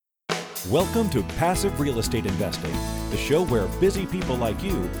Welcome to Passive Real Estate Investing, the show where busy people like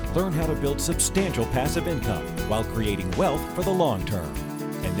you learn how to build substantial passive income while creating wealth for the long term.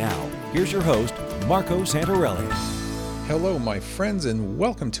 And now, here's your host, Marco Santarelli. Hello, my friends, and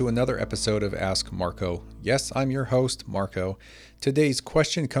welcome to another episode of Ask Marco. Yes, I'm your host, Marco. Today's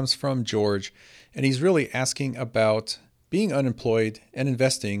question comes from George, and he's really asking about being unemployed and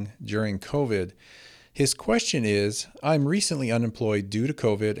investing during COVID. His question is, I'm recently unemployed due to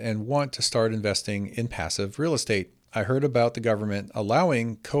COVID and want to start investing in passive real estate. I heard about the government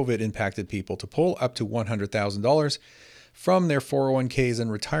allowing COVID impacted people to pull up to $100,000 from their 401ks and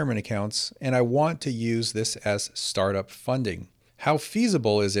retirement accounts, and I want to use this as startup funding. How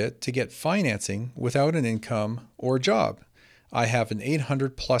feasible is it to get financing without an income or job? I have an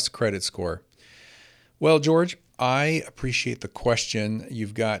 800 plus credit score. Well, George, I appreciate the question.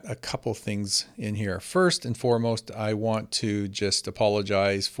 You've got a couple things in here. First and foremost, I want to just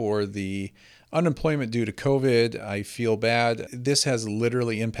apologize for the unemployment due to COVID. I feel bad. This has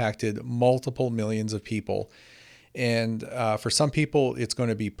literally impacted multiple millions of people. And for some people, it's going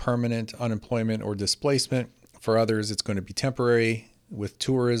to be permanent unemployment or displacement. For others, it's going to be temporary. With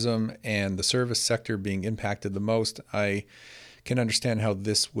tourism and the service sector being impacted the most, I can understand how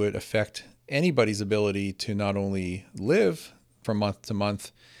this would affect anybody's ability to not only live from month to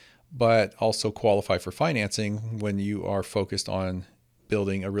month, but also qualify for financing when you are focused on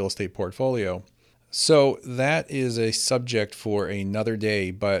building a real estate portfolio. So that is a subject for another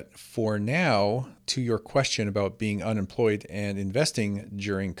day. But for now, to your question about being unemployed and investing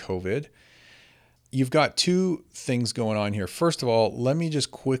during COVID, you've got two things going on here. First of all, let me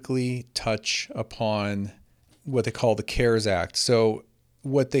just quickly touch upon what they call the CARES Act. So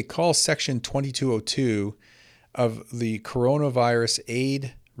what they call Section 2202 of the Coronavirus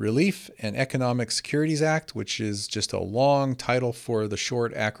Aid, Relief, and Economic Securities Act, which is just a long title for the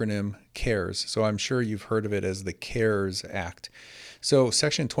short acronym CARES. So I'm sure you've heard of it as the CARES Act. So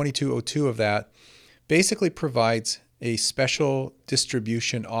Section 2202 of that basically provides a special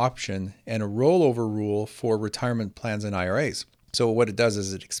distribution option and a rollover rule for retirement plans and IRAs. So what it does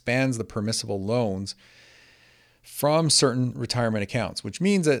is it expands the permissible loans from certain retirement accounts, which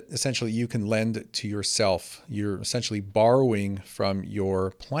means that essentially you can lend to yourself. You're essentially borrowing from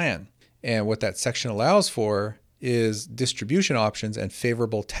your plan. And what that section allows for is distribution options and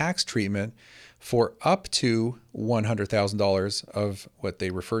favorable tax treatment for up to $100,000 of what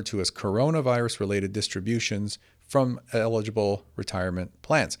they refer to as coronavirus-related distributions from eligible retirement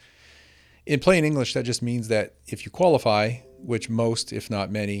plans. In plain English, that just means that if you qualify, which most, if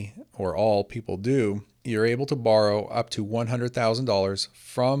not many, or all people do, you're able to borrow up to $100,000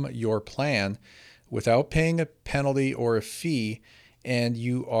 from your plan without paying a penalty or a fee, and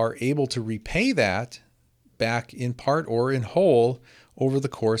you are able to repay that back in part or in whole over the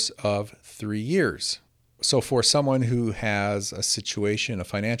course of 3 years. So for someone who has a situation, a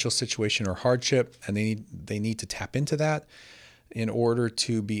financial situation or hardship, and they need to tap into that in order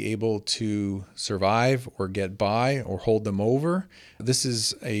to be able to survive or get by or hold them over, this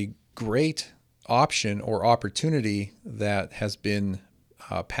is a great option or opportunity that has been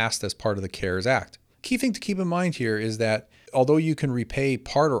passed as part of the CARES Act. Key thing to keep in mind here is that although you can repay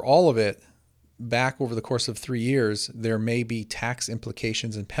part or all of it back over the course of 3 years, there may be tax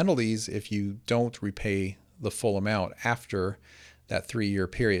implications and penalties if you don't repay the full amount after that 3-year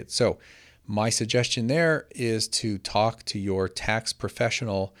period. So my suggestion there is to talk to your tax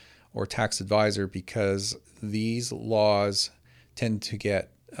professional or tax advisor, because these laws tend to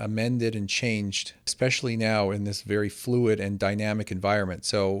get amended and changed, especially now in this very fluid and dynamic environment.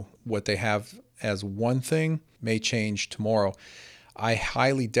 So what they have as one thing may change tomorrow. I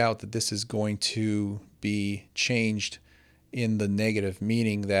highly doubt that this is going to be changed in the negative,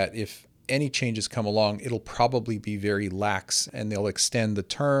 meaning that if any changes come along, it'll probably be very lax and they'll extend the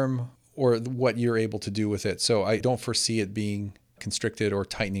term or what you're able to do with it. So I don't foresee it being constricted or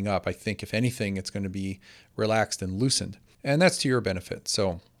tightening up. I think if anything, it's going to be relaxed and loosened. And that's to your benefit.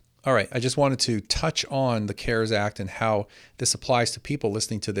 So, all right, I just wanted to touch on the CARES Act and how this applies to people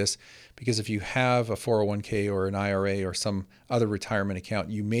listening to this, because if you have a 401k or an IRA or some other retirement account,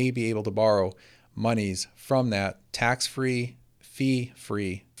 you may be able to borrow monies from that tax-free,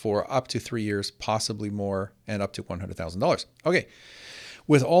 fee-free for up to 3 years, possibly more, and up to $100,000. Okay,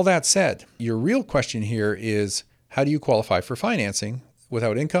 with all that said, your real question here is, how do you qualify for financing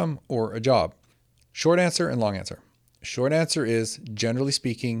without income or a job? Short answer and long answer. Short answer is, generally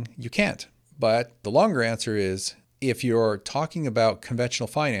speaking, you can't. But the longer answer is, if you're talking about conventional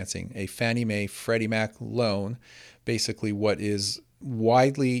financing, a Fannie Mae, Freddie Mac loan, basically what is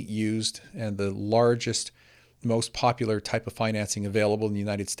widely used and the largest most popular type of financing available in the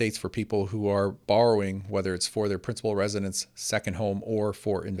United States for people who are borrowing, whether it's for their principal residence, second home, or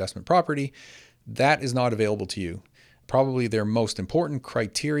for investment property. That is not available to you. Probably their most important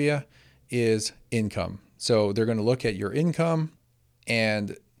criteria is income. So they're going to look at your income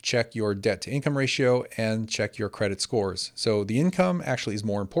and check your debt to income ratio and check your credit scores. So the income actually is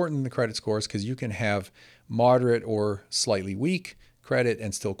more important than the credit scores because you can have moderate or slightly weak credit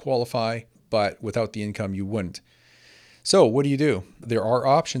and still qualify, but without the income, you wouldn't. So what do? There are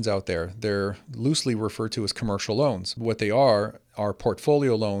options out there. They're loosely referred to as commercial loans. What they are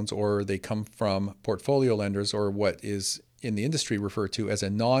portfolio loans, or they come from portfolio lenders, or what is in the industry referred to as a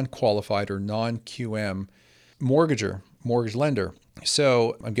non-qualified or non-QM mortgage lender.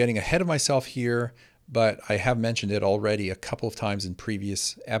 So I'm getting ahead of myself here, but I have mentioned it already a couple of times in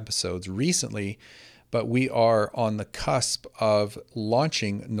previous episodes recently. But we are on the cusp of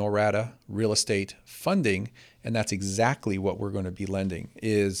launching Norada Real Estate Funding, and that's exactly what we're going to be lending,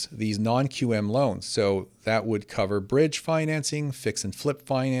 is these non-QM loans. So that would cover bridge financing, fix and flip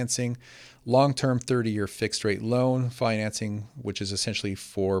financing, long-term 30-year fixed rate loan financing, which is essentially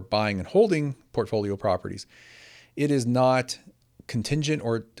for buying and holding portfolio properties. It is not contingent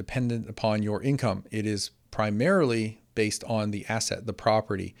or dependent upon your income. It is primarily based on the asset, the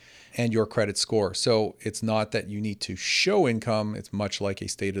property, and your credit score. So it's not that you need to show income. It's much like a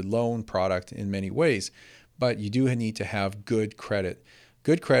stated loan product in many ways, but you do need to have good credit,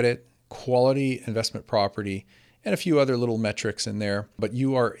 quality investment property, and a few other little metrics in there. But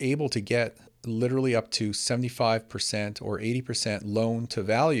you are able to get literally up to 75% or 80% loan to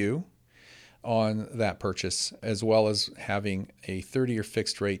value on that purchase, as well as having a 30-year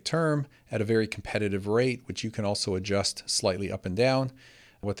fixed rate term at a very competitive rate, which you can also adjust slightly up and down,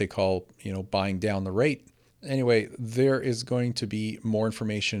 what they call, buying down the rate. Anyway, there is going to be more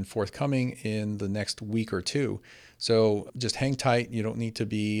information forthcoming in the next week or two. So just hang tight. You don't need to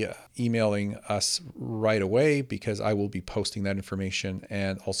be emailing us right away because I will be posting that information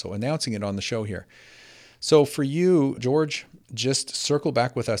and also announcing it on the show here. So for you, George, just circle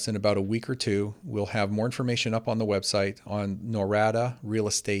back with us in about a week or two. We'll have more information up on the website on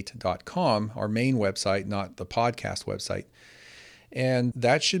noradarealestate.com, our main website, not the podcast website. And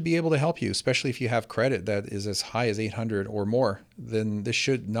that should be able to help you, especially if you have credit that is as high as 800 or more, then this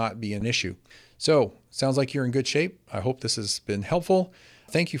should not be an issue. So sounds like you're in good shape. I hope this has been helpful.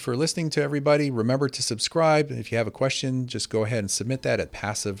 Thank you for listening to everybody. Remember to subscribe. If you have a question, just go ahead and submit that at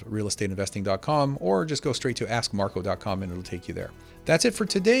passiverealestateinvesting.com or just go straight to askmarco.com and it'll take you there. That's it for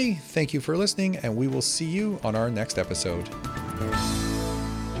today. Thank you for listening, and we will see you on our next episode.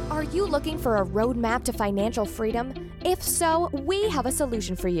 Are you looking for a roadmap to financial freedom? If so, we have a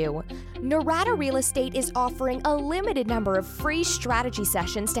solution for you. Norada Real Estate is offering a limited number of free strategy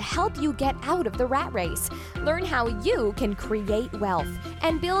sessions to help you get out of the rat race. Learn how you can create wealth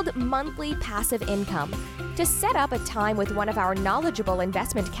and build monthly passive income. To set up a time with one of our knowledgeable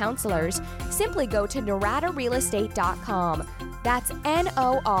investment counselors, simply go to noradarealestate.com. That's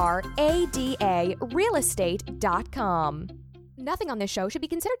NORADA realestate.com. Nothing on this show should be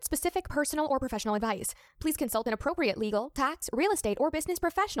considered specific, personal, or professional advice. Please consult an appropriate legal, tax, real estate, or business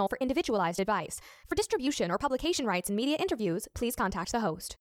professional for individualized advice. For distribution or publication rights in media interviews, please contact the host.